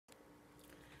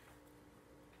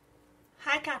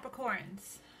Hi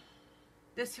Capricorns.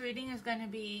 This reading is going to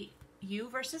be you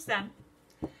versus them.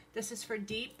 This is for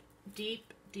deep,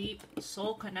 deep, deep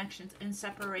soul connections in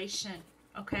separation.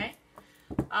 Okay?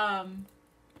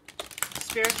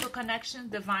 Spiritual connection,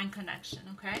 divine connection.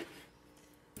 Okay?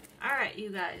 Alright,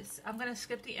 you guys. I'm going to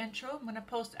skip the intro. I'm going to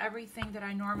post everything that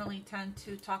I normally tend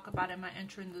to talk about in my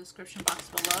intro in the description box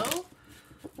below.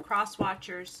 Cross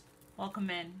watchers, welcome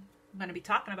in. I'm going to be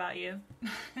talking about you.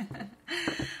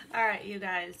 Alright, you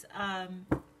guys.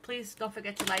 Please don't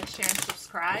forget to like, share, and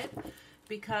subscribe,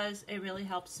 because it really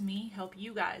helps me help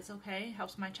you guys, okay?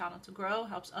 Helps my channel to grow,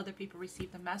 helps other people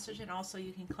receive the message, and also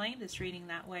you can claim this reading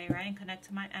that way, right? And connect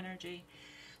to my energy.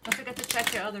 Don't forget to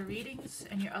check your other readings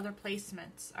and your other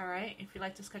placements, alright? If you'd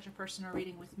like to schedule a personal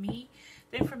reading with me,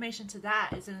 the information to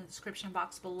that is in the description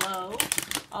box below.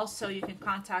 Also, you can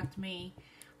contact me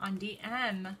on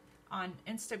DM on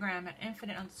Instagram at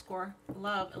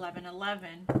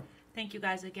infinite_love1111. Thank you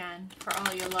guys again for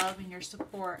all your love and your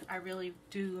support. I really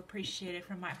do appreciate it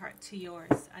from my heart to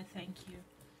yours. I thank you.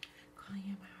 Calling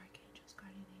you my archangels,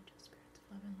 guardian angels, spirits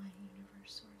of love and light,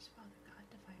 universe, source, Father God,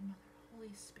 divine mother,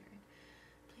 Holy Spirit.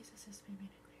 Please assist me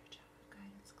in a clear channel of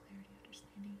guidance, clarity,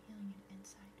 understanding, healing, and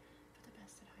insight for the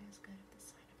best and highest good of the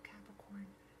sign of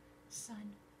Capricorn,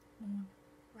 Sun, Moon,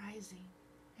 Rising,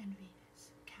 and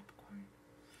Venus. Capricorn.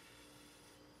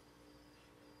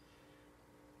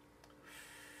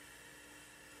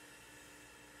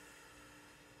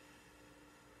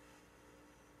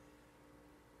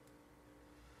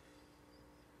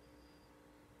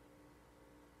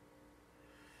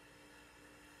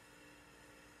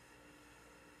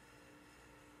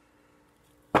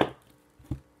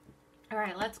 All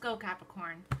right, let's go,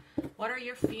 Capricorn. What are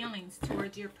your feelings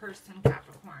towards your person,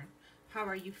 Capricorn? How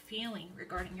are you feeling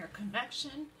regarding your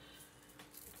connection?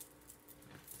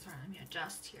 Sorry, let me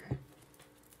adjust here.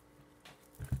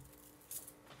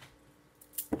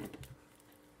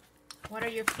 What are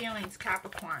your feelings,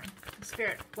 Capricorn?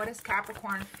 Spirit, what is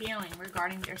Capricorn feeling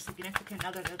regarding their significant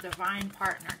other, their divine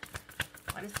partner?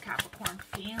 What is Capricorn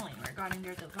feeling regarding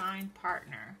their divine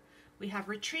partner? We have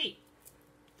retreat.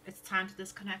 It's time to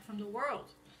disconnect from the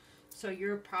world. So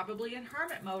you're probably in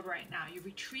hermit mode right now. You're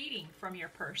retreating from your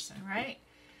person, right?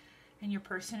 And your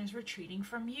person is retreating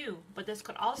from you. But this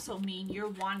could also mean you're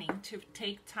wanting to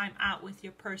take time out with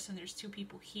your person. There's two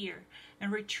people here.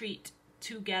 And retreat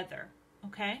together,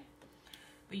 okay?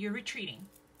 But you're retreating.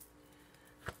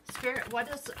 Spirit, what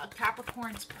is a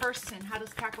Capricorn's person? How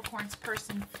does Capricorn's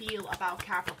person feel about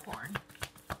Capricorn?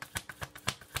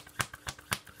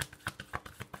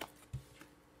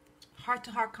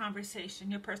 Heart-to-heart conversation.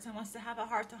 Your person wants to have a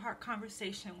heart-to-heart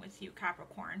conversation with you,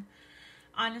 Capricorn.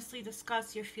 Honestly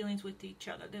discuss your feelings with each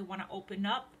other. They want to open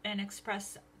up and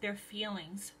express their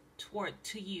feelings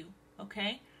to you,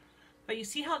 okay? But you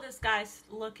see how this guy's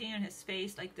looking in his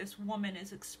face, like this woman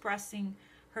is expressing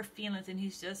her feelings, and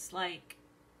he's just like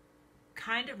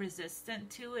kind of resistant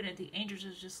to it, and the angels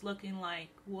are just looking like,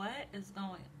 what is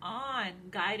going on?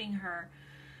 Guiding her.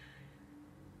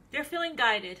 They're feeling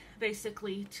guided,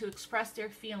 basically, to express their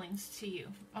feelings to you,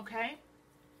 okay?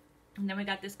 And then we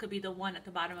got this could be the one at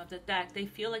the bottom of the deck. They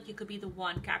feel like you could be the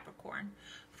one, Capricorn,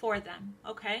 for them,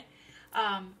 okay?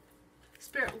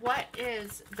 Spirit, what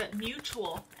is the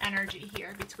mutual energy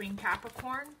here between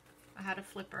Capricorn? I had a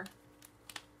flipper.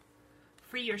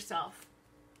 Free yourself.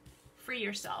 Free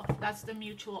yourself. That's the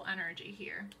mutual energy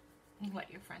here. And let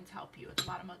your friends help you at the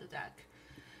bottom of the deck.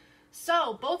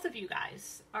 So, both of you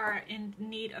guys are in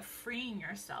need of freeing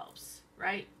yourselves,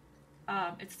 right?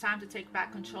 It's time to take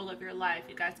back control of your life.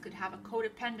 You guys could have a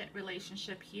codependent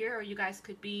relationship here, or you guys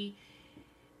could be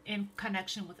in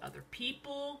connection with other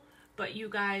people. But you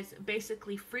guys,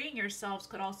 basically freeing yourselves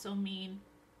could also mean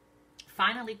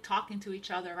finally talking to each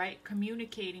other, right?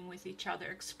 Communicating with each other,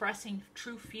 expressing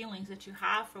true feelings that you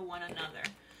have for one another,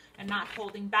 and not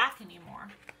holding back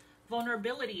anymore.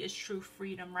 Vulnerability is true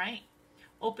freedom, right?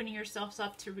 Opening yourselves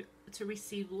up to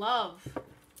receive love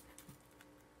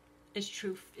is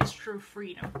true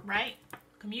freedom, right?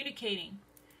 Communicating,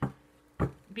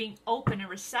 being open and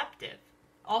receptive.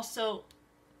 Also,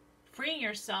 freeing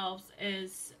yourselves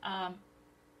is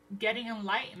getting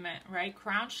enlightenment, right?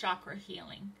 Crown chakra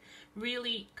healing.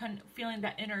 Really feeling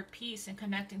that inner peace and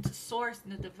connecting to source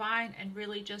and the divine, and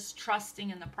really just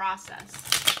trusting in the process.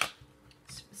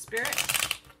 Spirit,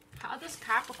 how does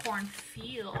Capricorn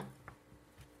feel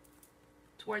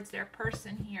towards their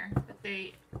person here that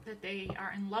they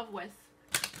are in love with,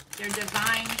 their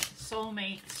divine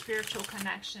soulmate spiritual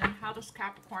connection? How does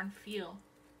Capricorn feel?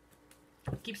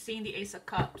 Keep seeing the Ace of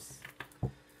Cups.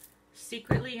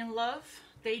 Secretly in love,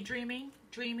 daydreaming,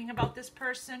 dreaming about this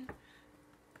person,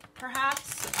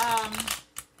 Perhaps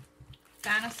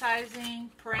fantasizing,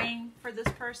 praying for this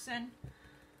person,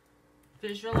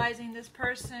 visualizing this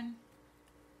person.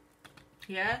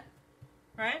 Yeah,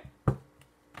 right?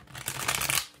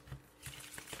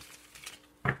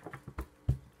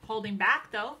 Holding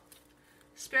back though.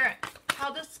 Spirit,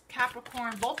 how does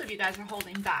Capricorn, both of you guys are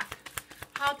holding back.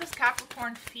 How does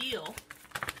Capricorn feel?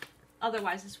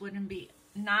 Otherwise this wouldn't be.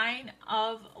 9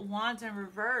 of Wands in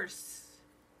reverse.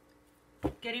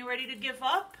 Getting ready to give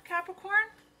up, Capricorn,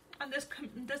 on this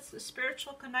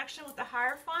spiritual connection with the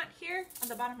Hierophant here on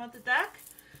the bottom of the deck.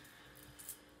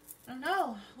 I don't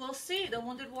know. We'll see. The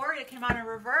Wounded Warrior came out in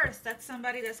reverse. That's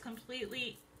somebody that's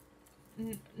completely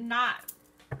not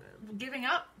giving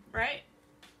up, right?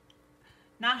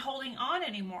 Not holding on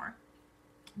anymore.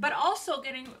 But also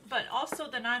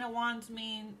the 9 of Wands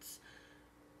means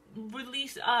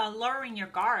release, lowering your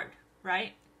guard,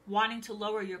 right? Wanting to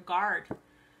lower your guard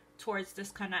towards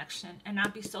this connection and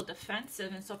not be so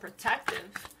defensive and so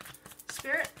protective.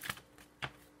 Spirit.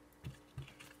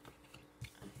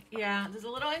 Yeah, there's a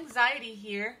little anxiety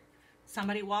here.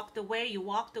 Somebody walked away, you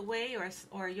walked away,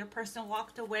 or your person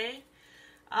walked away.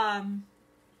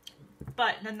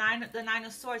 But the nine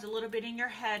of Swords, a little bit in your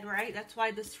head, right? That's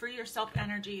why this free yourself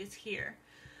energy is here.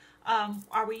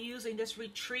 Are we using this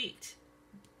retreat,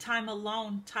 time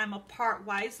alone, time apart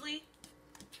wisely?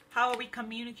 How are we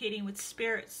communicating with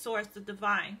Spirit, Source, the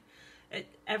Divine?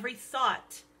 Every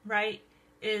thought, right,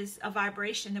 is a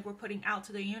vibration that we're putting out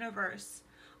to the universe.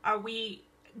 Are we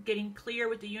getting clear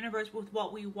with the universe with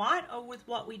what we want or with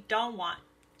what we don't want?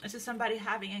 This is somebody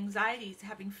having anxieties,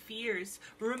 having fears,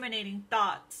 ruminating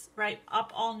thoughts, right?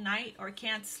 Up all night or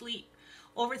can't sleep,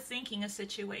 overthinking a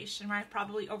situation, right?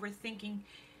 Probably overthinking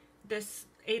this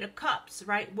 8 of Cups,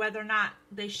 right? Whether or not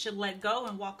they should let go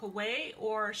and walk away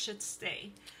or should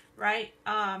stay, right?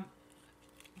 The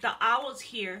Owl's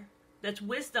here. That's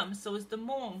wisdom. So is the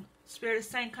Moon. Spirit is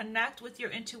saying connect with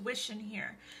your intuition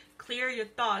here. Clear your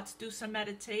thoughts. Do some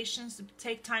meditations.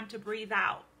 Take time to breathe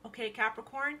out. Okay,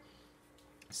 Capricorn?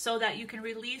 So that you can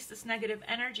release this negative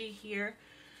energy here.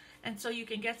 And so you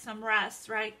can get some rest,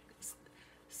 right?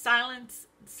 Silencing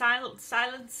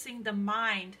the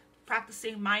mind.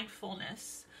 Practicing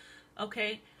mindfulness.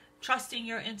 Okay? Trusting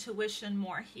your intuition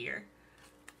more here.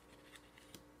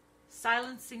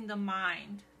 Silencing the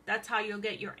mind. That's how you'll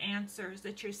get your answers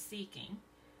that you're seeking.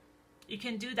 You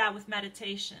can do that with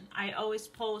meditation. I always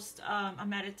post a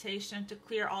meditation to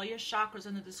clear all your chakras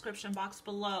in the description box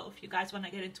below if you guys want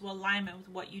to get into alignment with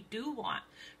what you do want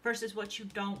versus what you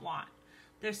don't want.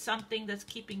 There's something that's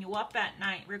keeping you up at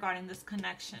night regarding this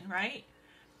connection, right?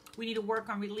 We need to work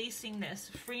on releasing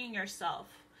this, freeing yourself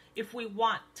if we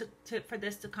want for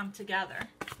this to come together.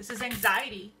 This is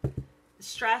anxiety,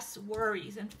 stress,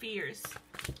 worries, and fears.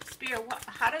 Spirit,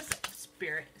 how does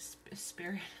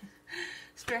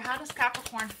how does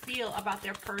Capricorn feel about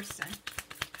their person?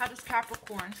 How does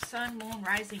Capricorn, Sun, Moon,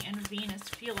 Rising, and Venus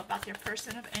feel about their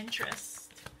person of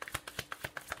interest?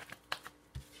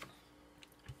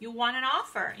 You want an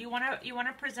offer. You want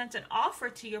to present an offer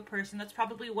to your person. That's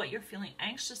probably what you're feeling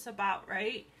anxious about,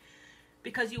 right?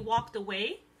 Because you walked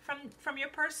away from your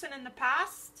person in the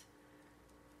past.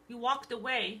 You walked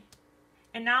away.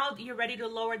 And now you're ready to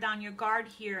lower down your guard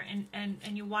here, and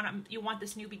you want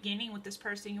this new beginning with this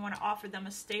person. You want to offer them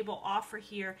a stable offer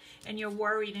here, and you're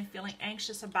worried and feeling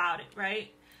anxious about it,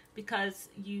 right? Because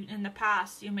you, in the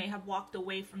past, you may have walked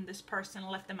away from this person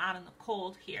and left them out in the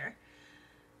cold here.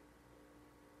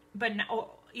 But now,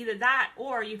 either that,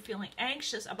 or you're feeling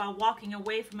anxious about walking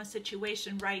away from a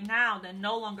situation right now that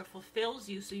no longer fulfills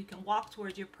you, so you can walk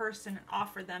towards your person and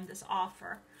offer them this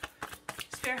offer.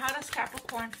 Spirit, how does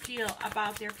Capricorn feel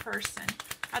about their person?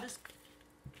 How does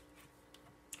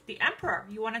the Emperor?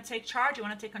 You want to take charge. You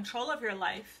want to take control of your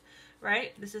life,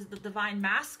 right? This is the divine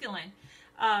masculine.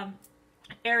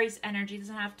 Aries energy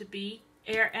doesn't have to be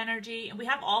air energy, and we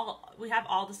have all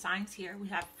the signs here. We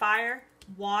have fire,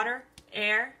 water,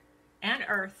 air, and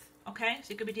earth. Okay, so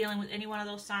you could be dealing with any one of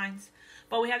those signs.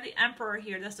 But we have the Emperor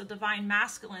here. That's the divine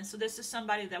masculine. So this is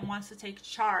somebody that wants to take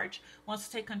charge, wants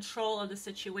to take control of the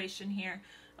situation here.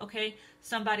 Okay,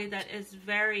 somebody that is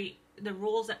the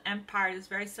rules an empire, is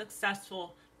very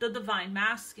successful. The divine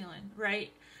masculine,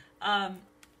 right?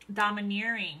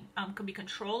 Domineering, could be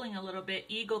controlling a little bit.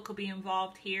 Ego could be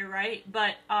involved here, right?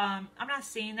 But I'm not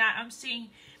seeing that. I'm seeing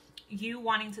you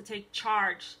wanting to take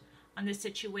charge on this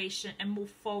situation and move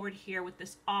forward here with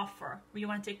this offer. You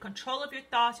want to take control of your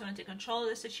thoughts. You want to take control of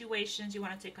the situations. You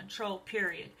want to take control,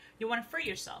 period. You want to free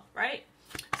yourself, right?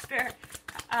 Spirit,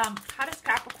 how does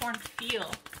Capricorn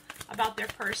feel about their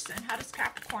person? How does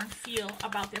Capricorn feel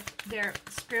about their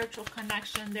spiritual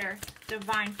connection, their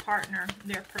divine partner,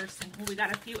 their person? Well, we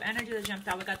got a few energies that jumped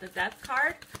out. We got the Death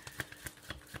card.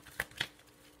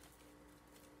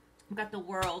 We got the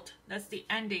World. That's the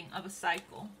ending of a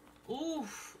cycle.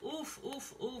 Oof, oof,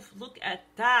 oof, oof. Look at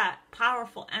that.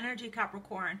 Powerful energy,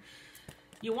 Capricorn.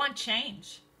 You want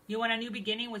change. You want a new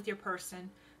beginning with your person,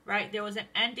 right? There was an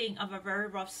ending of a very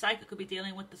rough cycle. Could be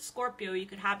dealing with the Scorpio. You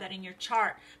could have that in your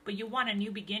chart, but you want a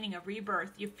new beginning, a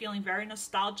rebirth. You're feeling very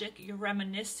nostalgic. You're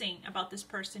reminiscing about this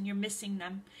person. You're missing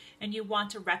them, and you want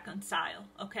to reconcile,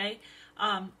 okay?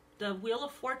 The Wheel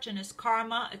of Fortune is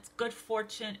karma. It's good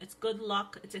fortune. It's good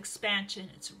luck. It's expansion.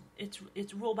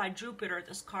 It's ruled by Jupiter,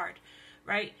 this card,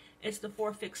 right? It's the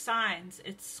 4 fixed signs.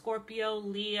 It's Scorpio,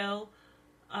 Leo,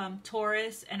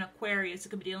 Taurus, and Aquarius. It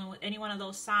could be dealing with any one of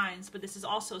those signs, but this is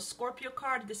also a Scorpio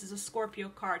card. This is a Scorpio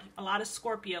card. A lot of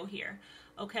Scorpio here,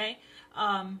 okay?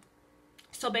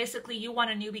 So basically, you want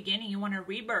a new beginning. You want a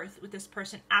rebirth with this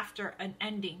person after an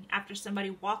ending, after somebody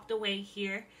walked away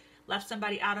here, left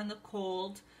somebody out in the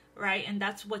cold, right? And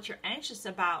that's what you're anxious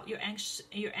about. You're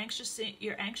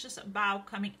anxious about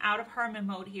coming out of hermit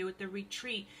mode here with the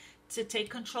retreat, to take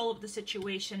control of the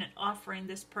situation and offering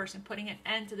this person, putting an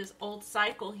end to this old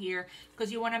cycle here,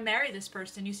 because you want to marry this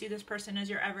person. You see this person as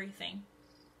your everything,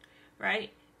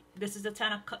 right? This is the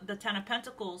Ten of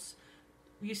Pentacles.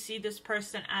 You see this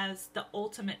person as the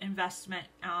ultimate investment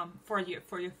for your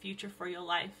future, for your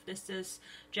life. This is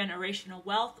generational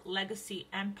wealth, legacy,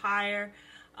 empire,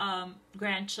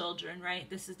 grandchildren, right?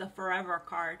 This is the Forever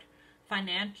card.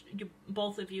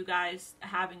 Both of you guys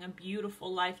having a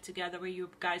beautiful life together where you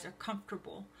guys are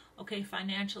comfortable, okay?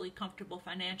 Financially comfortable,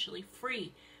 financially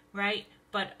free, right?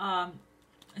 But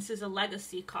this is a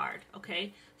legacy card,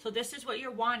 okay? So this is what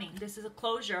you're wanting. This is a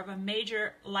closure of a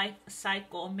major life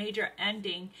cycle, a major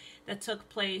ending that took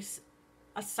place,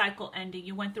 a cycle ending.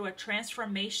 You went through a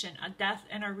transformation, a death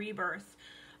and a rebirth,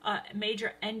 a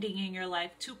major ending in your life.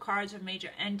 2 cards of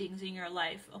major endings in your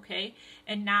life, okay?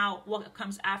 And now what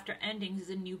comes after endings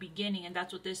is a new beginning, and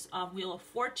that's what this Wheel of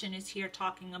Fortune is here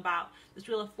talking about. This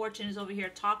Wheel of Fortune is over here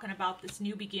talking about this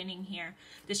new beginning here,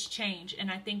 this change.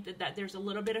 And I think that there's a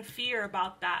little bit of fear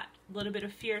about that, a little bit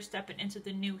of fear stepping into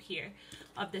the new here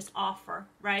of this offer,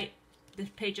 right? This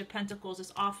Page of Pentacles,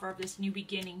 this offer of this new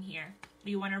beginning here.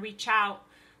 You want to reach out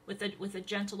with a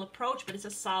gentle approach, but it's a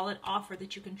solid offer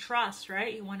that you can trust,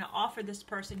 right? You want to offer this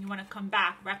person, you want to come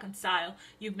back, reconcile.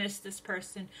 You missed this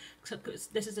person. So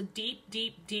this is a deep,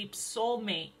 deep, deep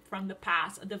soulmate from the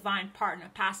past, a divine partner,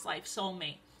 past life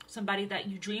soulmate, somebody that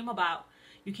you dream about,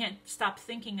 you can't stop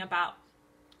thinking about,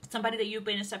 somebody that you've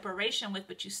been in separation with,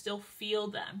 but you still feel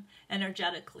them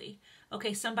energetically.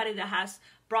 Okay, somebody that has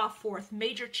brought forth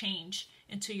major change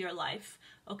into your life.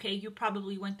 Okay, you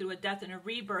probably went through a death and a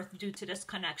rebirth due to this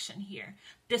connection here.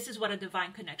 This is what a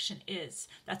divine connection is.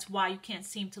 That's why you can't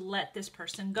seem to let this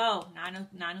person go.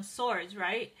 Nine of Swords,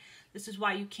 right? This is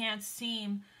why you can't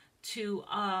seem to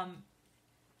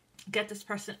get this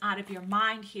person out of your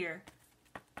mind here.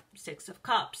 6 of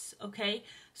Cups, okay?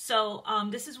 So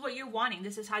this is what you're wanting.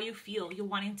 This is how you feel. You're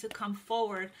wanting to come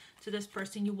forward to this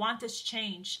person. You want this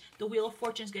change. The Wheel of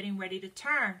Fortune is getting ready to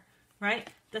turn, right?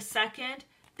 The second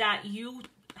that you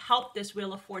help this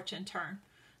Wheel of Fortune turn,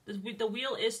 the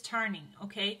wheel is turning,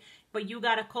 okay? But you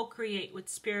got to co-create with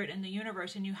spirit and the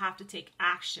universe, and you have to take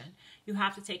action. You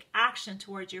have to take action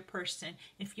towards your person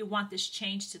if you want this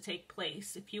change to take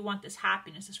place, if you want this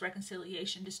happiness, this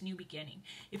reconciliation, this new beginning.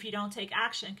 If you don't take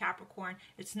action, Capricorn,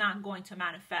 it's not going to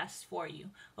manifest for you,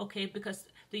 okay? Because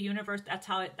the universe, that's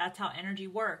how energy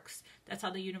works. That's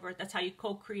how you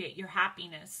co-create your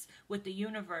happiness with the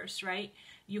universe, right?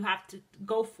 You have to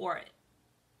go for it.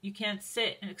 You can't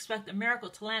sit and expect a miracle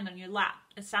to land on your lap.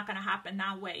 It's not going to happen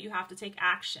that way. You have to take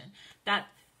action.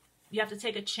 You have to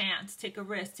take a chance, take a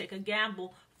risk, take a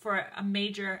gamble for a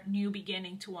major new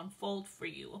beginning to unfold for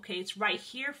you. Okay, it's right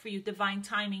here for you. Divine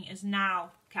timing is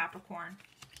now, Capricorn.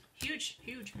 Huge,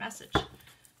 huge message.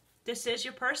 This is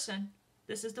your person.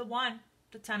 This is the one,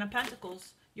 the 10 of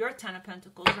Pentacles. Your 10 of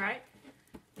Pentacles, right?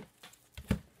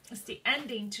 It's the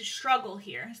ending to struggle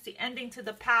here. It's the ending to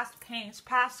the past pains,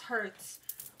 past hurts.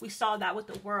 We saw that with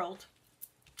the World.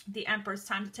 The Emperor's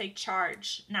time to take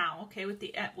charge now, okay?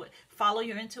 Follow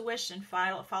your intuition.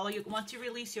 Follow your. Once you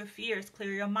release your fears,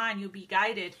 clear your mind, you'll be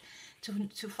guided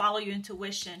to follow your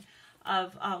intuition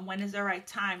of when is the right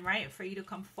time, right, for you to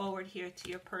come forward here to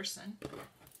your person.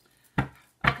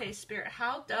 Okay, Spirit,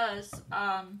 how does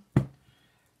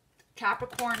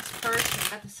Capricorn's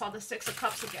person? I saw the 6 of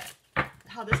Cups again.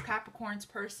 How does Capricorn's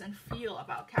person feel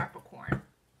about Capricorn?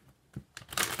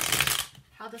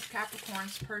 How does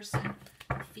Capricorn's person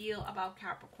feel about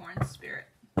Capricorn, Spirit?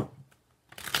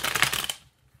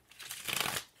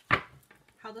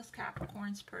 How does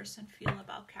Capricorn's person feel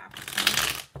about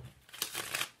Capricorn?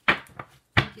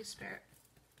 Thank you, Spirit.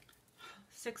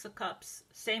 Six of Cups,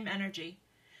 same energy,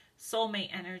 soulmate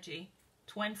energy,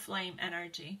 twin flame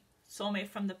energy, soulmate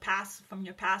from the past, from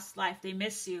your past life. They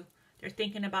miss you. They're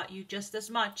thinking about you just as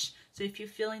much. So if you're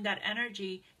feeling that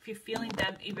energy, if you're feeling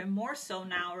them even more so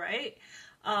now, right?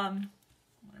 I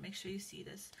want to make sure you see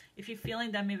this. If you're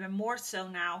feeling them even more so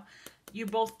now, you're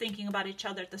both thinking about each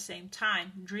other at the same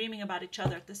time, dreaming about each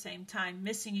other at the same time,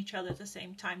 missing each other at the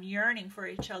same time, yearning for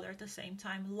each other at the same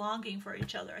time, longing for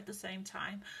each other at the same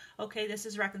time. Okay, this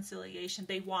is reconciliation.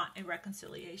 They want a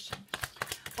reconciliation.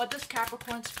 What does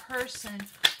Capricorn's person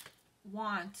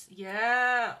want?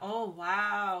 Yeah. Oh,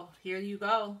 wow. Here you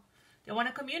go. They want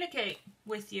to communicate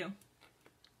with you.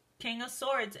 King of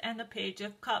Swords and the Page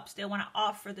of Cups. They want to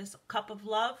offer this cup of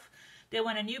love. They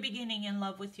want a new beginning in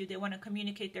love with you. They want to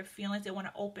communicate their feelings. They want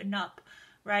to open up,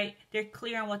 right? They're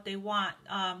clear on what they want.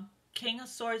 King of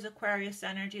Swords, Aquarius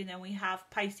energy, and then we have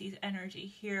Pisces energy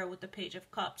here with the Page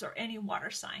of Cups, or any water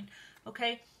sign,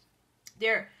 okay?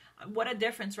 What a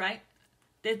difference, right?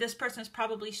 This person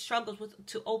probably struggles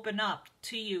to open up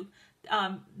to you.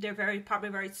 They're probably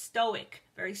very stoic,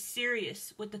 very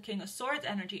serious with the King of Swords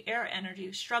energy, air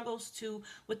energy, struggles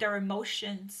with their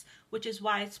emotions, which is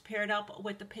why it's paired up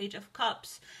with the Page of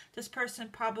Cups. This person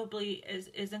probably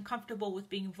isn't comfortable with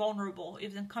being vulnerable,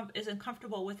 isn't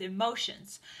comfortable with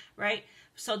emotions, right?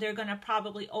 So they're going to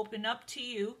probably open up to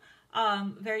you,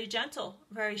 very gentle,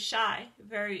 very shy,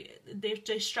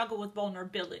 they struggle with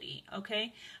vulnerability,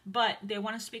 okay? But they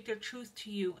want to speak their truth to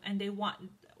you, and they want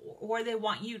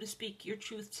you to speak your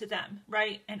truth to them,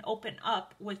 right? And open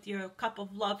up with your cup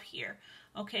of love here,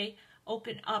 okay?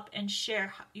 Open up and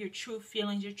share your true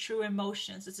feelings, your true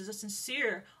emotions. This is a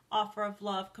sincere offer of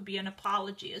love. Could be an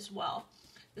apology as well.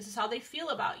 This is how they feel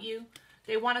about you.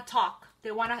 They want to talk.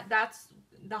 That's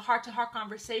the heart-to-heart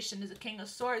conversation, is the King of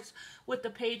Swords with the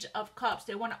Page of Cups.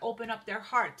 They want to open up their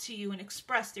heart to you and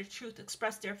express their truth,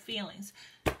 express their feelings.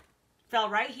 Fell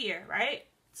right here, right?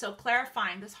 So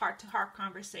clarifying this heart-to-heart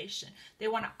conversation. They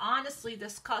want to honestly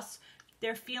discuss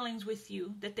their feelings with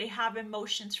you, that they have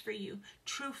emotions for you,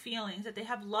 true feelings, that they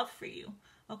have love for you,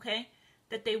 okay?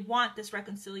 That they want this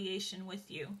reconciliation with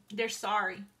you. They're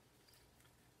sorry.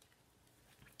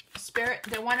 Spirit,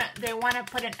 they want to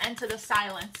put an end to the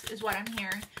silence, is what I'm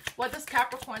hearing. What does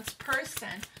Capricorn's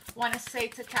person want to say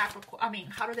to Capricorn? I mean,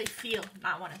 how do they feel?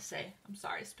 Not want to say. I'm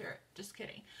sorry, Spirit. Just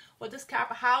kidding. What does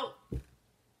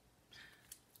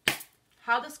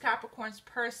how does Capricorn's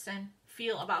person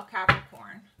feel about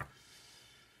Capricorn?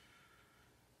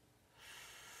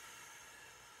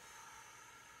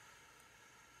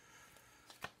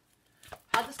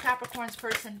 How does Capricorn's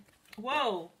person...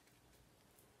 Whoa.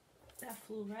 That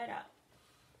flew right up.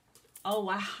 Oh,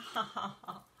 wow.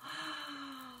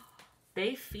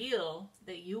 They feel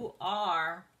that you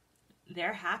are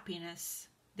their happiness,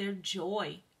 their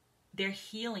joy, their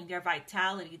healing, their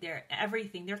vitality, their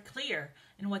everything. They're clear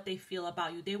in what they feel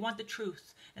about you. They want the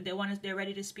truth, and they're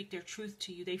ready to speak their truth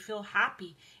to you. They feel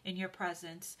happy in your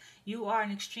presence. You are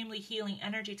an extremely healing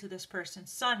energy to this person.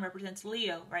 Sun represents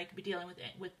Leo, right? Could be dealing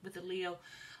with the Leo,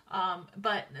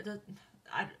 but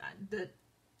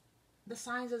the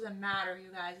signs doesn't matter,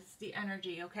 you guys. It's the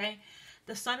energy, okay?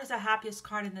 The Sun is the happiest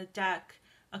card in the deck,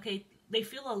 okay? They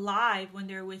feel alive when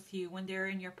they're with you, when they're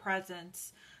in your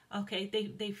presence, okay?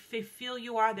 They feel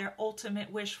you are their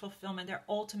ultimate wish fulfillment, their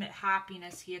ultimate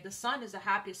happiness here. The Sun is the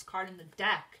happiest card in the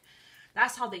deck.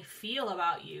 That's how they feel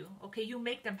about you, okay? You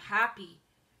make them happy.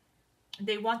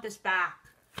 They want this back.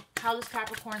 How does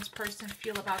Capricorn's person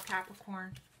feel about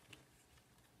Capricorn?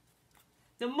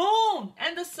 The Moon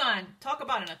and the Sun. Talk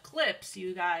about an eclipse,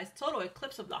 you guys. Total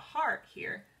eclipse of the heart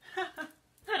here.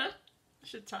 I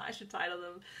should title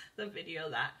the video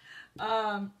that.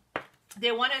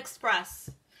 They want to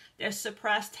express their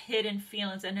suppressed, hidden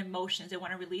feelings and emotions. They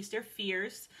want to release their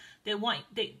fears.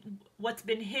 What's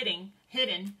been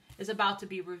hidden is about to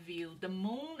be revealed. The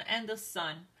Moon and the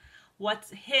Sun. What's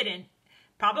hidden,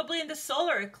 probably in the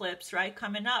solar eclipse, right?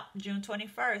 Coming up June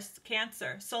 21st,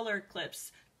 Cancer, solar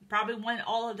eclipse. Probably when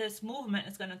all of this movement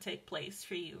is going to take place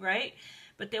for you, right?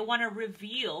 But they want to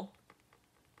reveal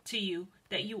to you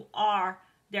that you are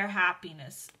their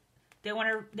happiness. They want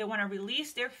to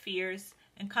release their fears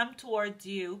and come towards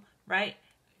you, right?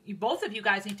 Both of you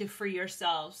guys need to free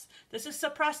yourselves. This is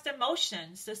suppressed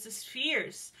emotions. This is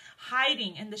fears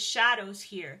hiding in the shadows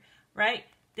here, right?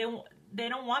 They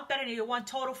don't want that anymore. They want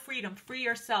total freedom. Free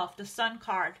yourself. The Sun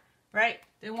card. right?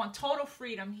 They want total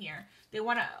freedom here. They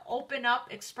want to open up,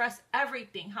 express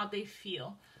everything, how they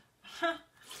feel.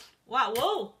 Wow,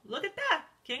 whoa, look at that.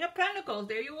 King of Pentacles,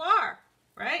 there you are,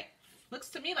 right? Looks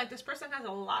to me like this person has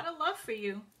a lot of love for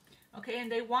you, okay?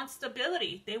 And they want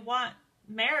stability. They want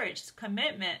marriage,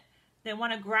 commitment. They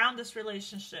want to ground this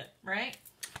relationship, right?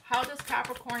 How does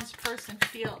Capricorn's person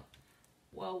feel?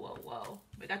 Whoa, whoa, whoa.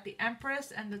 We got the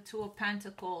Empress and the Two of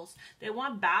Pentacles. They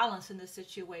want balance in this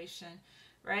situation,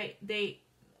 right? The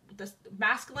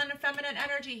masculine and feminine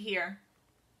energy here,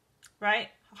 right?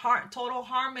 Total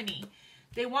harmony.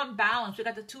 They want balance. We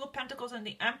got the Two of Pentacles and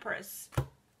the Empress.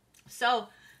 So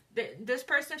this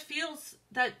person feels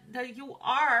that you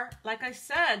are, like I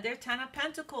said, they're 10 of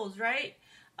Pentacles, right?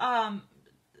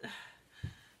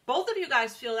 Both of you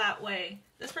guys feel that way.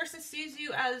 This person sees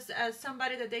you as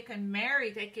somebody that they can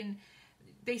marry.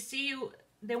 They see you,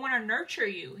 they want to nurture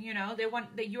you, you know. They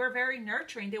want that you're very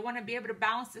nurturing. They want to be able to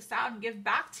balance this out and give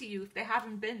back to you if they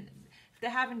haven't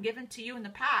given to you in the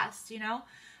past, you know.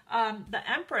 The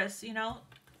Empress, you know,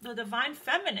 the divine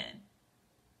feminine.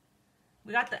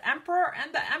 We got the Emperor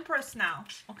and the Empress now,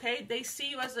 okay? They see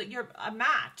you as you're a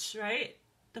match, right?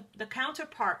 The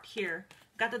counterpart here.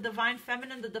 Got the divine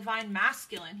feminine, the divine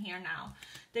masculine here now.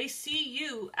 They see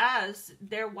you as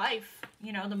their wife,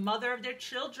 you know, the mother of their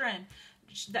children.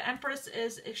 The Empress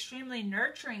is extremely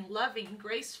nurturing, loving,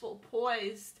 graceful,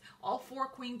 poised. All four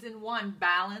queens in one,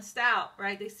 balanced out,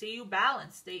 right? They see you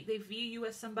balanced. They view you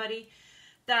as somebody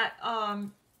that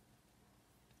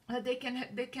they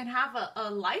can have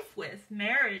a life with,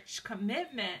 marriage,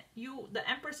 commitment. The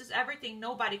Empress is everything.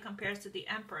 Nobody compares to the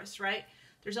Empress, right?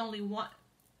 There's only one.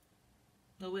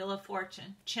 The Wheel of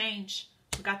Fortune, change.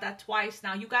 We got that twice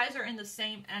now. You guys are in the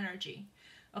same energy,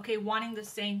 okay, wanting the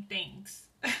same things,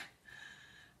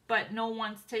 but no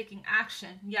one's taking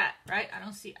action yet, right? I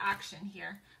don't see action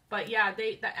here, but yeah,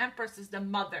 the Empress is the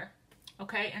mother,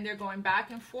 okay, and they're going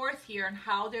back and forth here on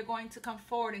how they're going to come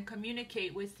forward and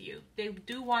communicate with you. They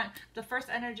do want, the first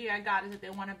energy I got is that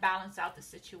they want to balance out the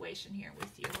situation here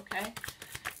with you, okay?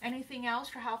 Anything else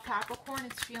for how Capricorn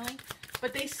is feeling?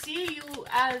 But they see you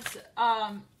as,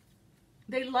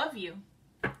 they love you.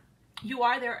 You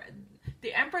are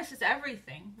the Empress is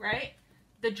everything, right?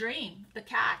 The dream, the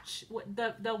catch,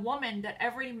 the woman that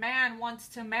every man wants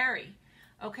to marry,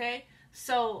 okay?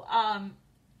 So,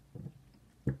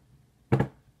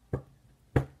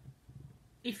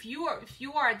 if you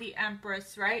are the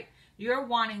Empress, right? You're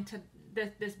wanting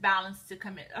this balance to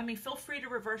come in. I mean, feel free to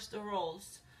reverse the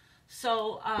roles.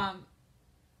 So,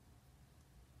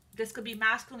 this could be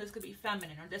masculine, this could be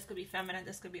feminine, or this could be feminine,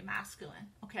 this could be masculine,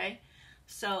 okay?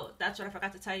 So that's what I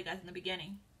forgot to tell you guys in the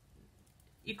beginning.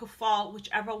 You could fall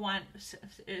whichever one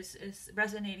is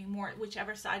resonating more,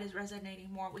 whichever side is resonating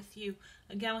more with you.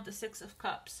 Again, with the Six of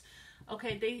Cups.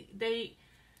 Okay,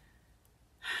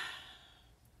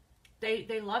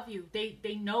 they love you.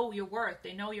 They know your worth.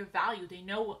 They know your value. They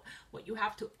know what you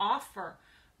have to offer,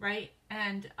 right?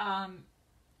 And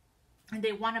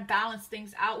they want to balance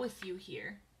things out with you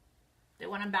here. They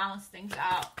want to balance things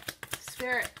out.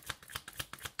 Spirit,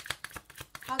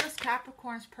 how does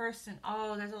Capricorn's person...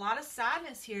 Oh, there's a lot of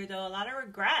sadness here, though. A lot of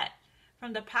regret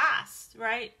from the past,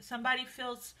 right? Somebody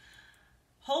feels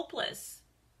hopeless.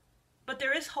 But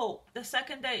there is hope. The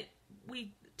second that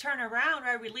we turn around,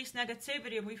 right, release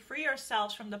negativity, and we free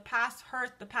ourselves from the past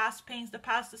hurt, the past pains, the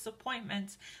past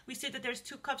disappointments, we see that there's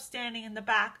two cups standing in the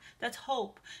back. That's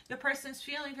hope. The person's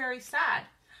feeling very sad.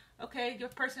 Okay, your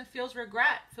person feels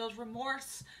regret, feels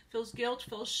remorse, feels guilt,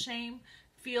 feels shame,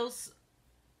 feels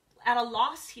at a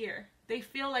loss here. They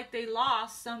feel like they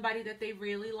lost somebody that they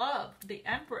really loved, the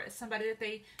Empress, somebody that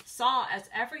they saw as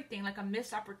everything, like a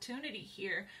missed opportunity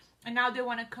here. And now they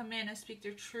want to come in and speak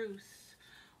their truth.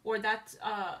 Or that's,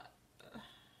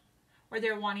 or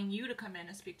they're wanting you to come in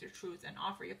and speak their truth and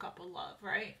offer you a cup of love,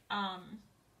 right?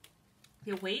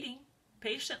 They're waiting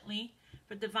patiently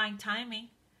for divine timing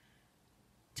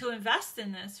to invest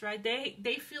in this, right?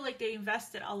 They feel like they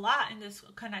invested a lot in this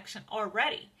connection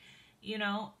already, you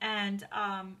know, and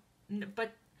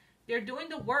but they're doing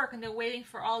the work and they're waiting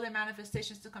for all their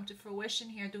manifestations to come to fruition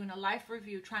here, doing a life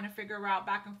review, trying to figure out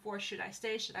back and forth, should I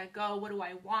stay, should I go, what do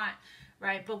I want,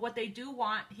 right? But what they do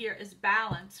want here is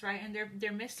balance, right? And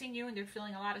they're missing you, and they're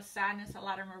feeling a lot of sadness, a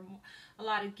lot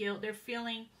of guilt. They're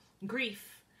feeling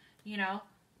grief, you know,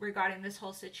 regarding this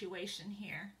whole situation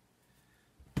here.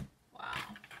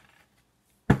 Wow.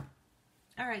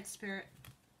 All right, Spirit.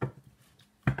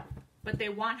 But they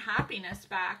want happiness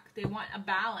back. They want a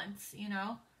balance, you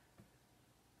know.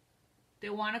 They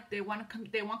want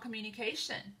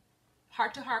communication,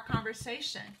 heart-to-heart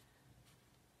conversation.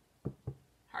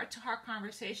 Heart-to-heart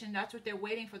conversation. That's what they're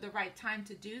waiting for, the right time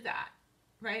to do that,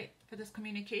 right? For this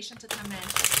communication to come in.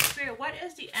 Spirit, what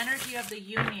is the energy of the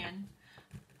union?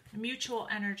 Mutual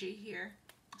energy here.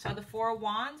 So the Four of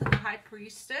Wands and the High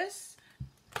Priestess.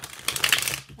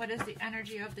 What is the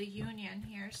energy of the union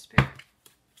here, Spirit?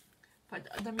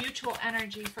 But the mutual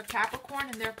energy for Capricorn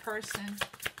and their person.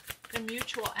 The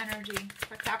mutual energy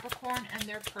for Capricorn and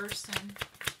their person.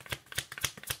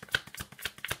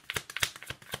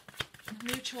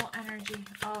 Mutual energy.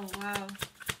 Oh, wow.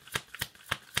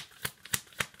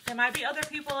 There might be other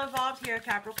people involved here,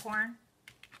 Capricorn.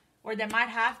 Or there might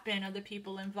have been other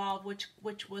people involved,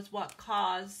 which was what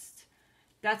caused.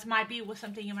 That might be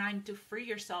something you might need to free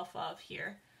yourself of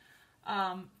here.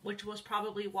 Which was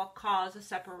probably what caused a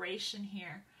separation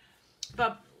here.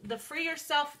 But the free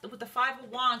yourself with the Five of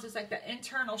Wands is like the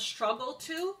internal struggle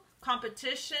too.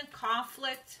 Competition,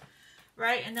 conflict,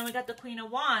 right? And then we got the Queen of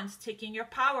Wands, taking your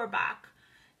power back.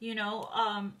 You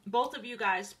know, both of you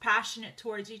guys passionate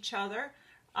towards each other,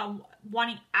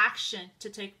 wanting action to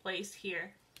take place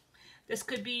here. This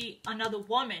could be another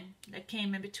woman that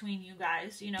came in between you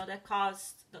guys, you know, that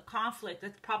caused the conflict.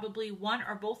 That's probably one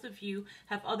or both of you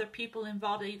have other people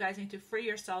involved that you guys need to free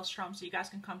yourselves from so you guys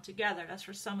can come together. That's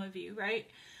for some of you, right?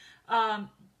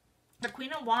 The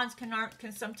Queen of Wands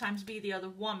can sometimes be the other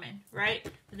woman, right?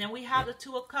 And then we have the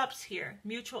Two of Cups here.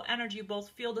 Mutual energy. You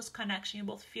both feel this connection. You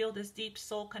both feel this deep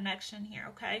soul connection here,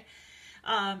 okay?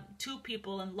 Two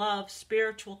people in love,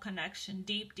 spiritual connection,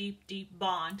 deep, deep, deep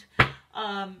bond.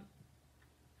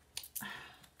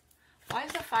 Why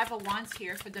is the Five of Wands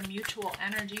here for the mutual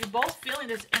energy? You're both feeling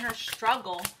this inner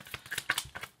struggle.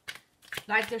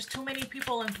 Like there's too many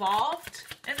people involved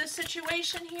in this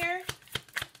situation here.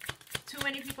 Too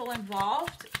many people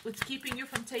involved. It's keeping you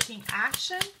from taking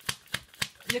action.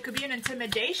 There could be an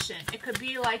intimidation. It could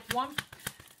be like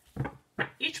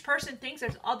each person thinks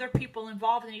there's other people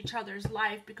involved in each other's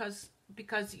life because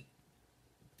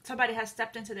somebody has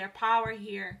stepped into their power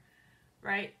here,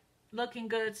 right? Looking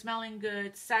good, smelling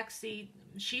good, sexy.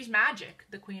 She's magic,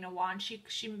 the Queen of Wands.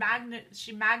 She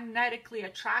magnetically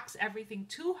attracts everything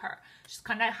to her. She's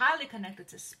highly connected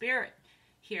to spirit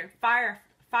here. Fire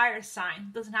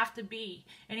sign. Doesn't have to be.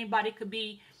 Anybody could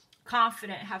be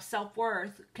confident, have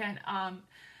self-worth, can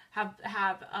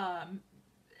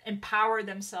empower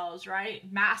themselves, right?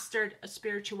 Mastered a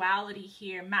spirituality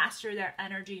here, master their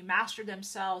energy, master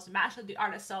themselves, master the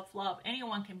art of self-love.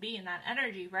 Anyone can be in that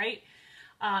energy, right?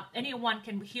 Anyone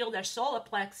can heal their solar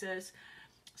plexus,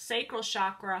 sacral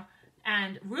chakra,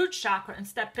 and root chakra and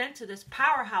step into this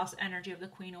powerhouse energy of the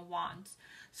Queen of Wands.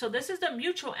 So this is the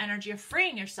mutual energy of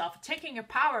freeing yourself, taking your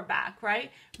power back, right?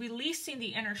 Releasing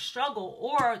the inner struggle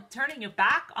or turning your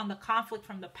back on the conflict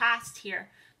from the past here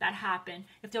that happened.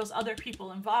 If there was other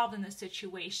people involved in this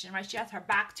situation, right? She has her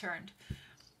back turned.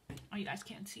 Oh, you guys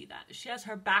can't see that. She has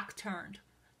her back turned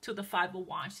to the Five of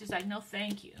Wands. She's like, no,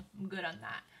 thank you. I'm good on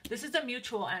that. This is the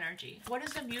mutual energy. What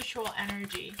is the mutual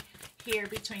energy here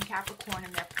between Capricorn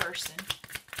and their person?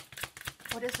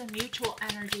 What is the mutual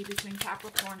energy between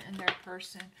Capricorn and their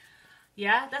person?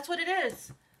 Yeah, that's what it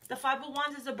is. The Five of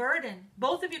Wands is a burden.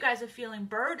 Both of you guys are feeling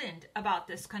burdened about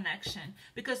this connection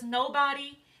because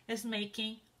nobody is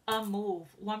making a move.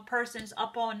 One person's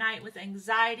up all night with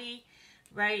anxiety,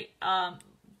 right?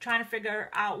 Trying to figure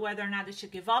out whether or not they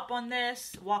should give up on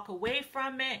this, walk away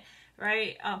from it,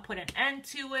 right? Put an end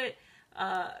to it.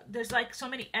 There's like so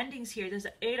many endings here. There's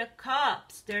the Eight of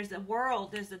Cups. There's the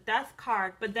World. There's the Death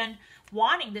card. But then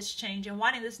wanting this change and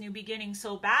wanting this new beginning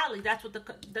so badly, that's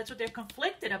what they're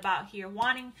conflicted about here.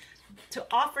 Wanting to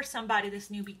offer somebody this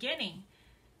new beginning,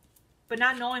 but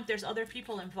not knowing if there's other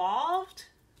people involved.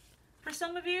 For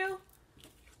some of you,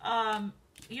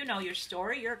 you know your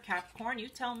story. You're a Capricorn. You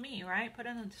tell me, right? Put it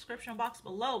in the description box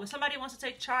below. But somebody wants to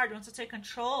take charge, wants to take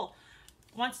control,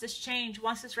 wants this change,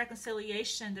 wants this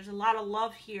reconciliation. There's a lot of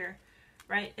love here,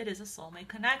 right? It is a soulmate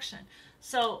connection.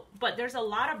 So, but there's a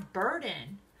lot of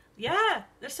burden. Yeah,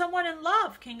 there's someone in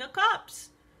love. King of Cups,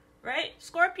 right?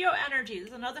 Scorpio energy.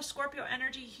 There's another Scorpio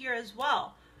energy here as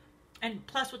well. And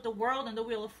plus with the World and the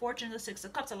Wheel of Fortune, the Six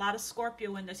of Cups, a lot of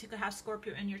Scorpio in this. You could have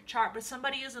Scorpio in your chart, but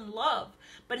somebody is in love,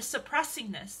 but is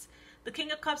suppressing this. The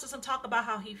King of Cups doesn't talk about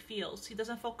how he feels. He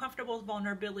doesn't feel comfortable with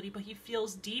vulnerability, but he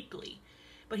feels deeply.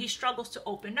 But he struggles to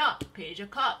open up. Page of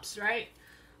Cups, right?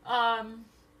 Wow,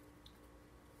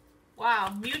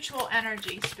 mutual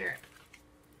energy, Spirit.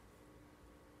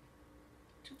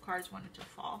 Two cards wanted to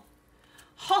fall.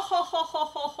 Ho, ho, ho, ho,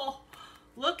 ho, ho.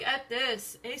 Look at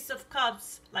this. Ace of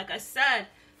Cups. Like I said,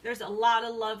 there's a lot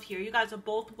of love here. You guys are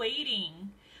both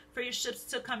waiting for your ships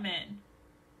to come in.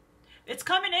 It's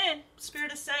coming in.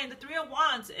 Spirit is saying the Three of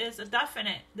Wands is a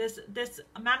definite. This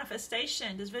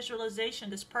manifestation, this visualization,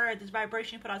 this prayer, this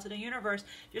vibration you put out to the universe.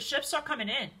 Your ships are coming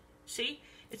in. See,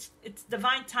 it's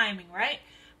divine timing, right?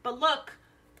 But look,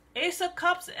 Ace of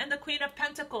Cups and the Queen of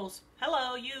Pentacles.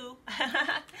 Hello, you.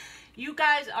 You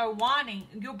guys are wanting.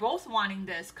 You're both wanting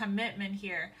this commitment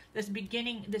here. This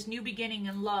beginning, this new beginning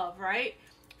in love, right?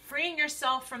 Freeing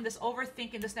yourself from this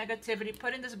overthinking, this negativity,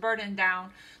 putting this burden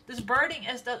down. This burden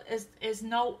is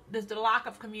the lack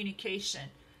of communication.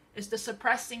 It's the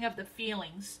suppressing of the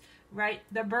feelings, right?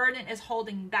 The burden is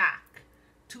holding back.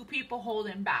 Two people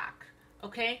holding back,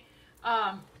 okay?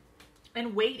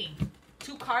 And waiting.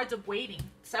 Two cards of waiting.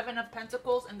 Seven of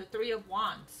Pentacles and the Three of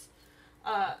Wands.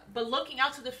 But looking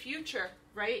out to the future,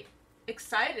 right?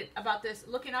 Excited about this.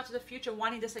 Looking out to the future,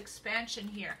 wanting this expansion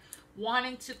here.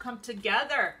 Wanting to come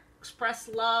together, express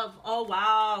love. Oh,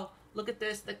 wow. Look at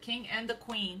this. The King and the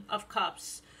Queen of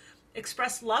Cups.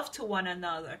 Express love to one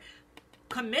another.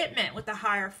 Commitment with the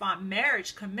Hierophant.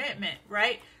 Marriage, commitment,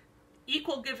 right?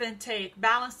 Equal give and take.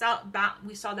 Balance out.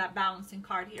 We saw that balancing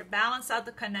card here. Balance out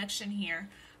the connection here,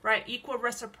 right? Equal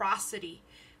reciprocity.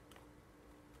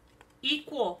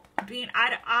 Equal, being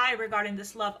eye to eye regarding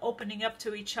this love. Opening up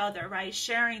to each other, right?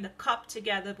 Sharing the cup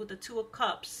together with the Two of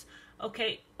Cups.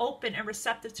 Okay, open and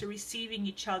receptive to receiving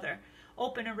each other.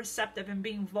 Open and receptive and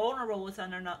being vulnerable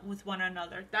with one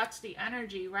another. That's the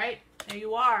energy, right? There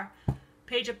you are.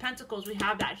 Page of Pentacles, we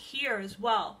have that here as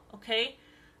well, okay?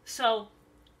 So,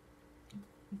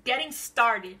 getting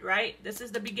started, right? This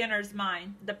is the beginner's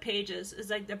mind. The pages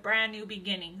is like the brand new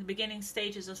beginning, the beginning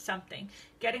stages of something.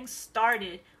 Getting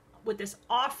started with this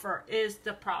offer is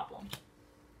the problem.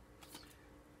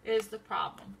 Is the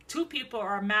problem. Two people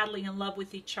are madly in love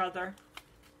with each other,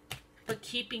 but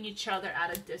keeping each other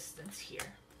at a distance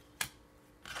here.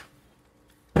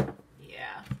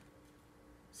 Yeah.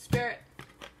 Spirit.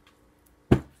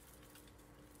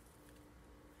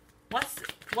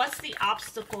 What's the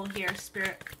obstacle here,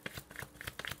 Spirit?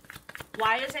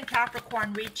 Why isn't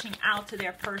Capricorn reaching out to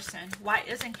their person? Why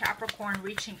isn't Capricorn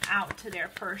reaching out to their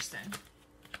person?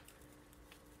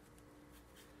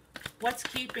 What's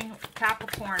keeping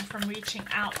Capricorn from reaching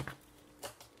out?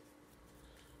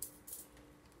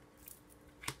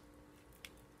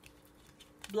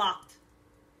 Blocked.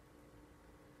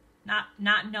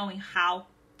 Not knowing how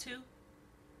to.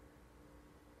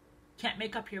 Can't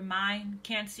make up your mind.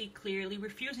 Can't see clearly.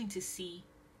 Refusing to see.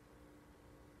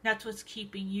 That's what's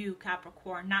keeping you,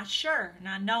 Capricorn. Not sure.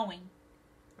 Not knowing.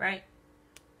 Right?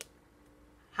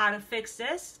 How to fix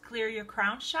this? Clear your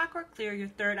crown chakra. Clear your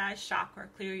third eye chakra.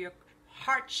 Clear your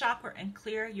heart chakra and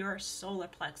clear your solar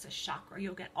plexus chakra.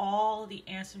 You'll get all the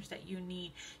answers that you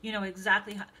need. You know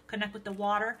exactly how connect with the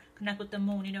water, connect with the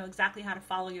moon. You know exactly how to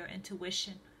follow your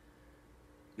intuition.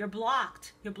 You're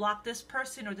blocked. You blocked this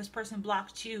person or this person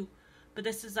blocked you. But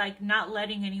this is like not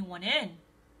letting anyone in.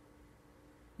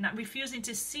 Not refusing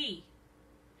to see.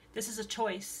 This is a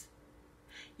choice.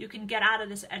 You can get out of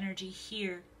this energy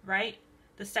here, right?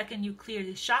 The second you clear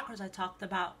these chakras I talked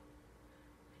about.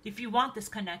 If you want this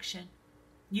connection,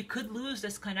 you could lose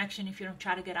this connection if you don't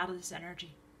try to get out of this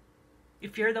energy.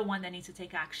 If you're the one that needs to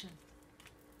take action.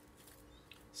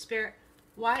 Spirit,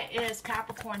 why is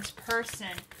Capricorn's person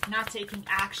not taking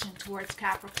action towards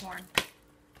Capricorn?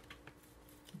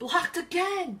 Blocked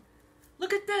again.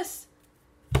 Look at this.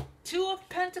 Two of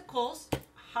Pentacles.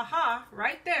 Haha,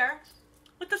 right there.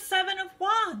 With the Seven of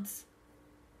Wands.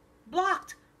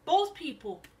 Blocked. Both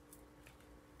people.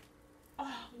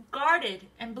 Oh, guarded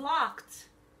and blocked.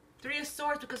 Three of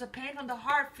Swords because of pain from the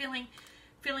heart, feeling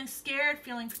scared,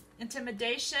 feeling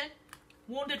intimidation.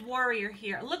 Wounded warrior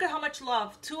here. Look at how much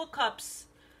love. Two of Cups.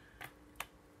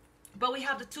 But we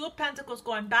have the Two of Pentacles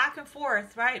going back and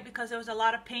forth, right? Because there was a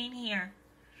lot of pain here.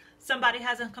 Somebody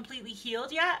hasn't completely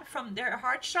healed yet from their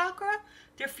heart chakra.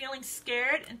 They're feeling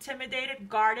scared, intimidated,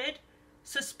 guarded,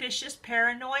 suspicious,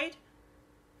 paranoid.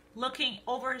 Looking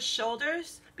over his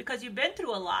shoulders because you've been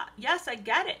through a lot. Yes, I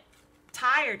get it.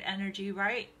 Tired energy,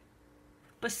 right?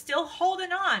 But still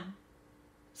holding on.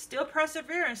 Still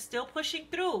persevering. Still pushing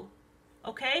through.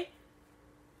 Okay?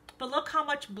 But look how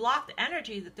much blocked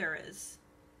energy that there is.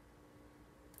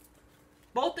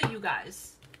 Both of you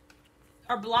guys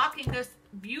are blocking this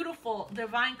beautiful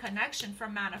divine connection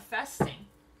from manifesting.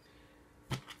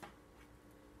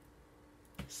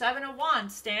 Seven of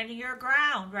Wands, standing your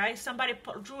ground, right? Somebody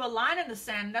drew a line in the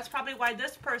sand. That's probably why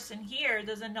this person here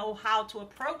doesn't know how to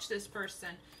approach this person.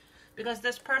 Because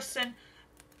this person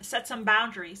set some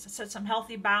boundaries, set some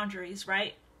healthy boundaries,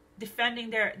 right? Defending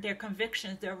their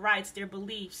convictions, their rights, their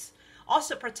beliefs.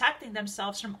 Also protecting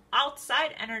themselves from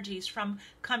outside energies from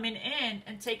coming in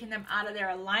and taking them out of their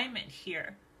alignment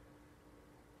here.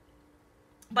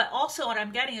 But also what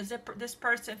I'm getting is that this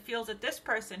person feels that this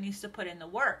person needs to put in the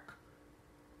work.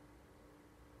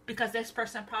 Because this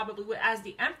person probably would, as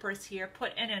the Empress here,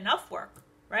 put in enough work,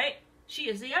 right? She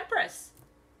is the Empress.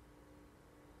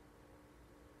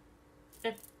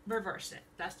 If reverse it,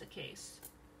 that's the case.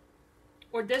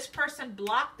 Or this person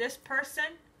blocked this person,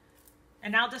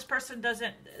 and now this person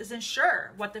isn't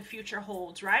sure what the future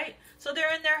holds, right? So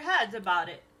they're in their heads about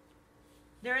it.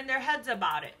 They're in their heads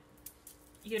about it.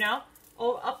 You know?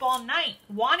 Oh, up all night,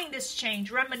 wanting this change,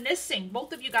 reminiscing,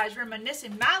 both of you guys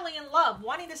reminiscing, madly in love,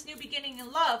 wanting this new beginning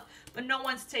in love, but no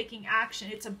one's taking action.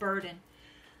 It's a burden.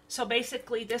 So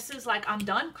basically, this is like, I'm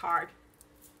done card.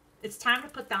 It's time to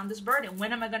put down this burden.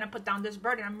 When am I going to put down this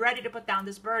burden? I'm ready to put down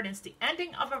this burden. It's the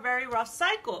ending of a very rough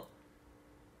cycle.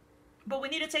 But we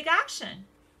need to take action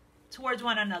towards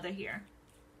one another here.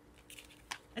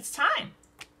 It's time.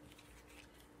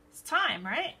 It's time,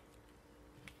 right?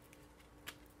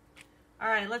 All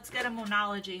right, let's get a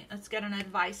moonology. Let's get an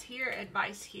advice here,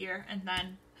 and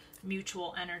then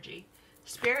mutual energy.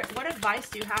 Spirit, what advice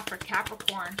do you have for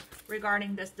Capricorn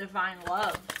regarding this divine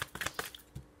love?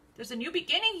 There's a new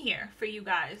beginning here for you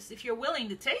guys, if you're willing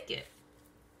to take it,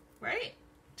 right?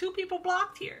 2 people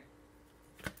blocked here.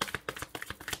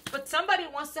 But somebody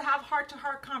wants to have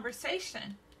heart-to-heart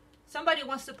conversation. Somebody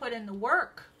wants to put in the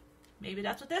work. Maybe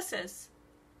that's what this is.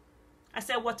 I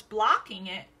said what's blocking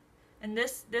it. And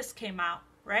this came out,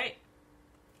 right?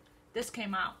 This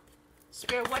came out.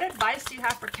 Spirit, what advice do you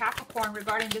have for Capricorn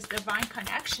regarding this divine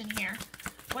connection here?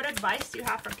 What advice do you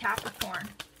have for Capricorn?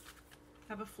 I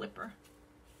have a flipper.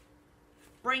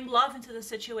 Bring love into the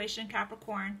situation,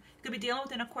 Capricorn. You could be dealing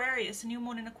with an Aquarius, a new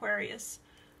moon in Aquarius.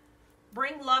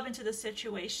 Bring love into the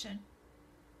situation.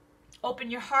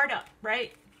 Open your heart up,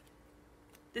 right?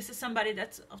 This is somebody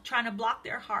that's trying to block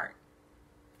their heart.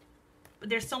 But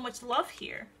there's so much love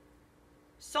here.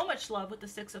 So much love with the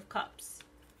 6 of Cups.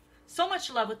 So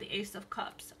much love with the Ace of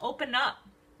Cups. Open up,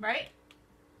 right?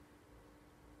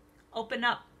 Open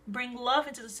up. Bring love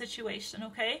into the situation,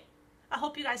 okay? I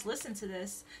hope you guys listen to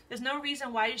this. There's no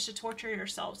reason why you should torture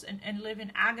yourselves and live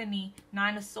in agony,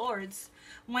 9 of Swords,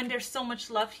 when there's so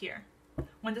much love here.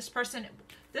 When this person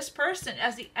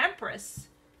as the Empress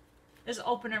is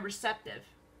open and receptive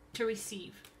to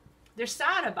receive. They're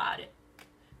sad about it.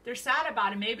 They're sad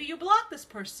about it. Maybe you block this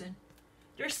person.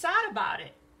 They're sad about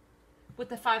it with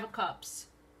the 5 of Cups.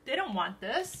 They don't want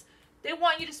this. They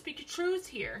want you to speak your truth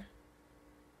here.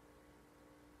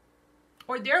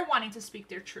 Or they're wanting to speak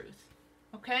their truth.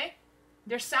 Okay?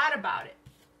 They're sad about it.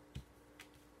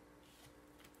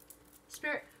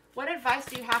 Spirit, what advice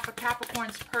do you have for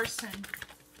Capricorn's person?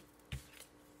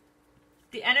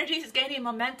 The energy is gaining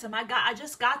momentum. I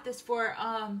just got this for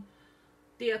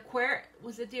the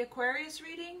was it the Aquarius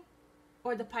reading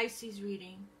or the Pisces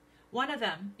reading? One of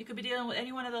them. You could be dealing with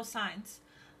any one of those signs.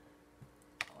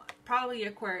 Probably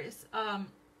Aquarius.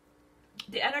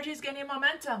 The energy is gaining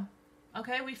momentum.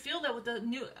 Okay, we feel that with the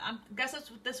new, I guess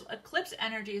that's what this eclipse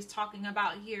energy is talking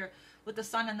about here with the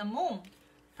sun and the moon.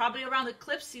 Probably around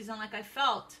eclipse season, like I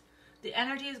felt. The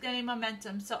energy is gaining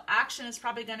momentum, so action is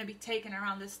probably going to be taken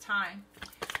around this time.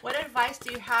 What advice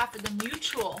do you have for the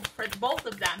mutual, for both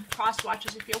of them? Cross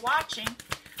watchers, if you're watching.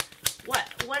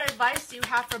 What advice do you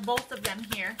have for both of them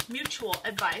here? Mutual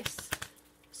advice,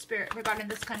 Spirit, regarding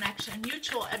this connection.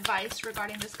 Mutual advice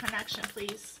regarding this connection,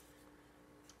 please.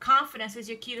 Confidence is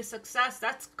your key to success.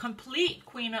 That's complete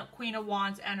Queen of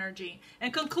Wands energy.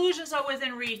 And conclusions are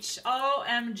within reach.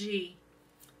 OMG.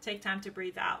 Take time to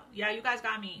breathe out. Yeah, you guys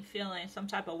got me feeling some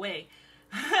type of way.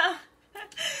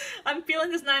 I'm feeling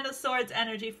this 9 of Swords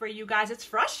energy for you guys. It's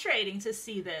frustrating to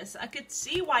see this. I could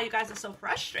see why you guys are so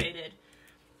frustrated.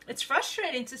 It's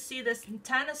frustrating to see this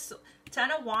 10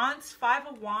 of Wands, 5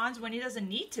 of Wands when he doesn't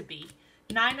need to be.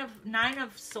 9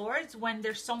 of Swords when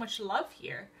there's so much love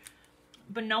here.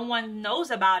 But no one knows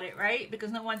about it, right?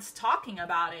 Because no one's talking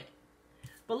about it.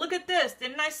 But look at this.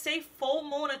 Didn't I say full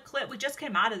moon eclipse? We just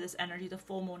came out of this energy, the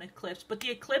full moon eclipse. But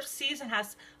the eclipse season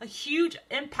has a huge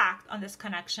impact on this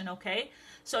connection, okay?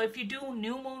 So if you do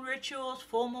new moon rituals,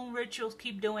 full moon rituals,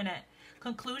 keep doing it.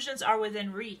 Conclusions are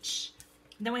within reach.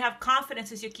 And then we have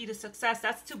confidence is your key to success.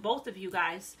 That's to both of you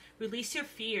guys. Release your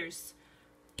fears.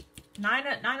 9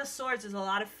 of Swords is a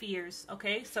lot of fears,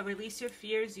 okay? So release your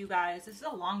fears, you guys. This is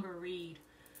a longer read.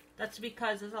 That's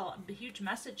because there's a huge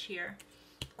message here.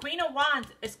 Queen of Wands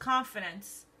is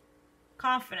confidence.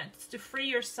 Confidence to free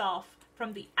yourself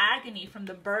from the agony, from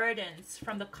the burdens,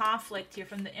 from the conflict here,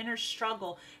 from the inner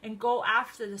struggle, and go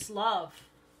after this love,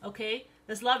 okay?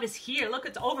 This love is here. Look,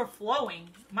 it's overflowing.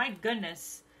 My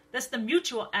goodness. That's the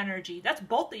mutual energy. That's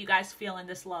both of you guys feeling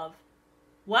this love.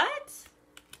 What?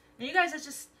 And you guys are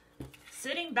just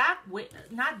sitting back,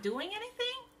 not doing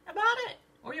anything about it?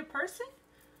 Or your person?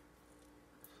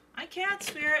 I can't,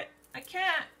 Spirit. I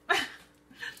can't.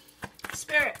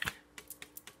 Spirit.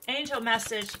 Angel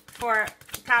message for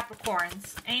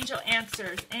Capricorns. Angel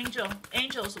answers.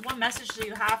 Angels, what message do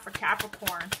you have for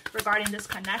Capricorn regarding this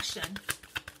connection?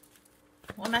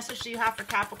 What message do you have for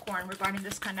Capricorn regarding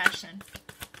this connection?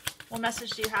 What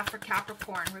message do you have for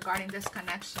Capricorn regarding this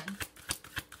connection?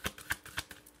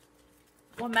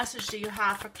 What message do you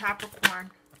have for Capricorn?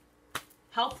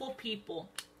 Helpful people.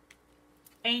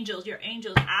 Angels, your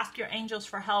angels. Ask your angels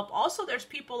for help. Also, there's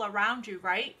people around you,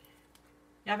 right?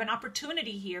 You have an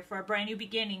opportunity here for a brand new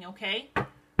beginning, okay?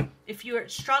 If you're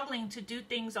struggling to do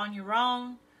things on your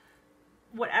own,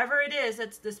 whatever it is,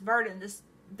 it's this burden.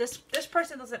 This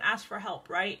person doesn't ask for help,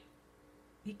 right?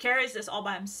 He carries this all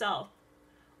by himself.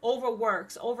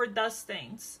 Overworks, overdoes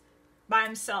things by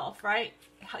himself, right?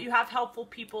 You have helpful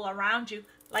people around you,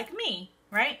 like me,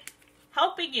 right?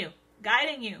 Helping you,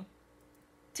 guiding you.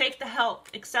 Take the help,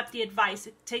 accept the advice,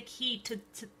 take heed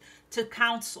to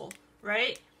counsel,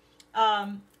 right?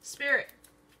 Spirit,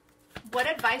 what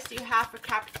advice do you have for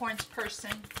Capricorn's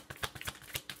person?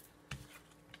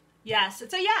 Yes,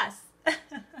 it's a yes.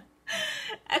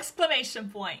 Exclamation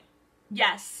point.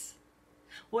 Yes.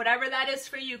 Whatever that is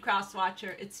for you, Cross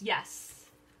Watcher, it's yes.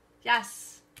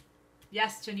 Yes.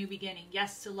 Yes to a new beginning.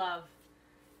 Yes to love.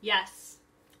 Yes.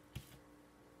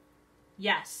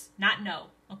 Yes. Not no.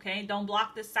 Okay? Don't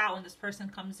block this out when this person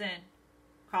comes in.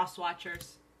 Cross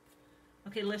Watchers.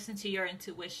 Okay, listen to your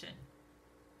intuition.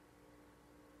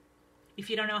 If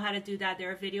you don't know how to do that,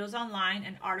 there are videos online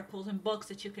and articles and books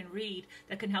that you can read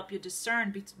that can help you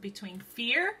discern between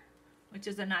fear, which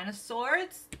is the 9 of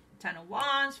Swords, 10 of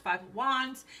Wands, 5 of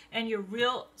Wands, and your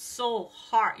real soul,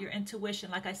 heart, your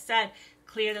intuition. Like I said,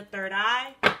 clear the third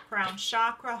eye, crown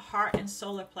chakra, heart, and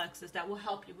solar plexus. That will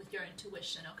help you with your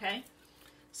intuition, okay?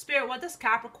 Spirit, what does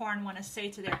Capricorn want to say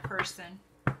to their person?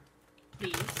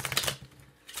 Please.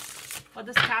 What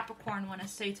does Capricorn want to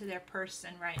say to their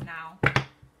person right now?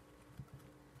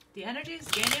 The energy is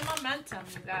gaining momentum,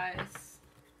 you guys.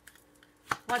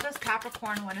 What does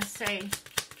Capricorn want to say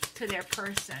to their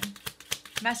person?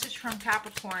 Message from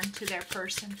Capricorn to their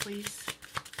person, please.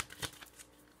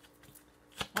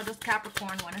 What does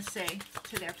Capricorn want to say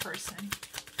to their person?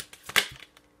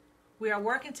 We are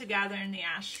working together in the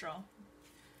astral.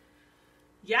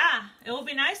 Yeah, it will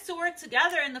be nice to work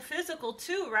together in the physical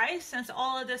too, right? Since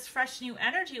all of this fresh new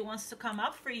energy wants to come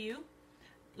up for you.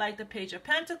 Like the Page of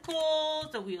Pentacles,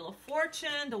 the Wheel of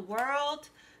Fortune, the World.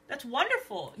 That's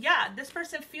wonderful. Yeah, this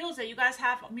person feels that you guys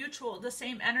have the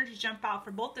same energy jump out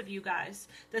for both of you guys.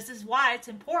 This is why it's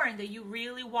important that you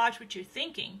really watch what you're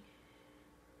thinking.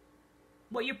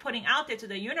 What you're putting out there to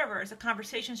the universe, the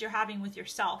conversations you're having with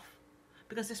yourself.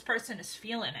 Because this person is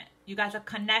feeling it. You guys are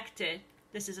connected.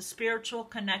 This is a spiritual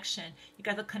connection. You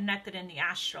guys are connected in the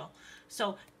astral.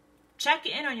 So check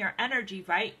in on your energy,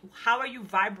 right? How are you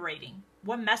vibrating?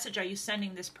 What message are you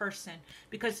sending this person?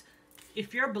 Because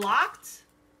if you're blocked,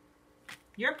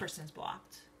 your person's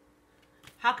blocked.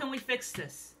 How can we fix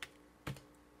this?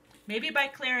 Maybe by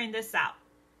clearing this out.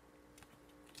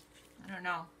 I don't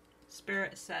know.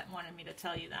 Spirit wanted me to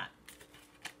tell you that.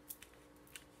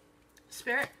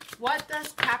 Spirit, what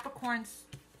does Capricorn's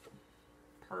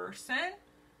person,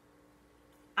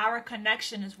 our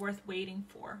connection is worth waiting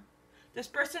for? This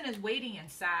person is waiting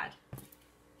and sad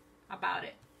about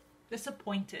it.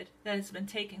 Disappointed that it's been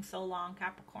taking so long,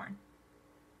 Capricorn.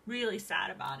 Really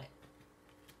sad about it.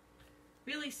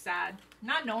 Really sad.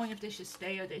 Not knowing if they should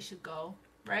stay or they should go,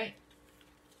 right?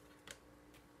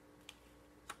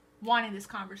 Wanting this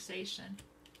conversation.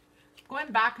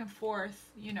 Going back and forth,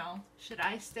 you know, should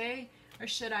I stay or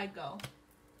should I go?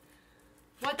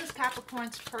 What does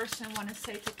Capricorn's person want to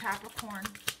say to Capricorn?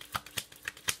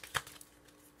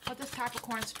 What does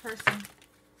Capricorn's person?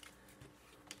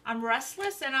 I'm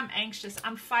restless and I'm anxious.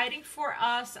 I'm fighting for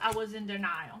us. I was in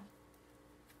denial.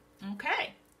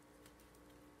 Okay.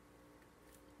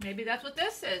 Maybe that's what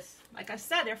this is. Like I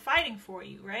said, they're fighting for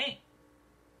you, right?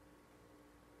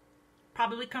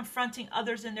 Probably confronting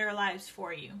others in their lives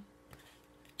for you.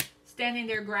 Standing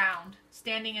their ground.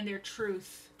 Standing in their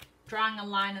truth. Drawing a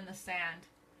line in the sand.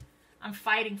 I'm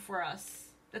fighting for us.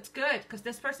 That's good, because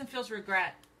this person feels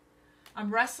regret.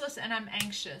 I'm restless and I'm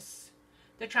anxious.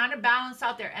 They're trying to balance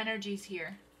out their energies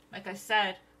here. Like I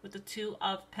said, with the 2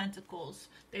 of Pentacles.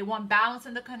 They want balance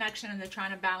in the connection and they're trying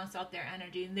to balance out their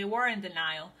energy. And they were in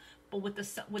denial. but with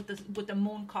the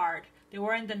Moon card, they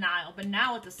were in denial. But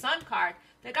now with the Sun card,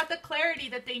 they got the clarity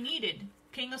that they needed.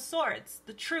 King of Swords,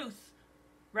 the truth,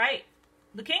 right?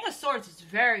 The King of Swords is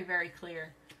very, very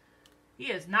clear.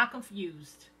 He is not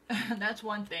confused. That's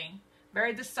one thing.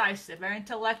 Very decisive, very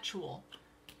intellectual.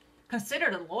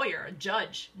 Considered a lawyer, a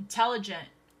judge, intelligent,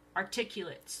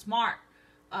 articulate, smart,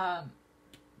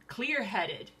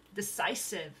 clear-headed,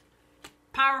 decisive,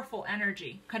 powerful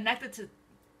energy, connected to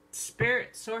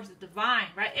spirit, source, the divine,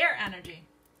 right? Air energy.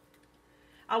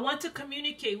 I want to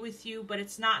communicate with you, but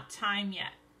it's not time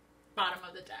yet. Bottom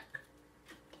of the deck.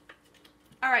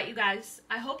 All right, you guys.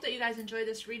 I hope that you guys enjoyed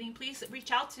this reading. Please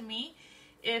reach out to me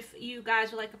if you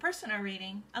guys would like a personal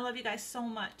reading. I love you guys so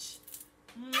much.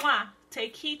 Mwah.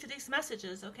 Take heed to these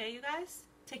messages, okay, you guys?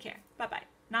 Take care. Bye-bye.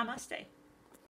 Namaste.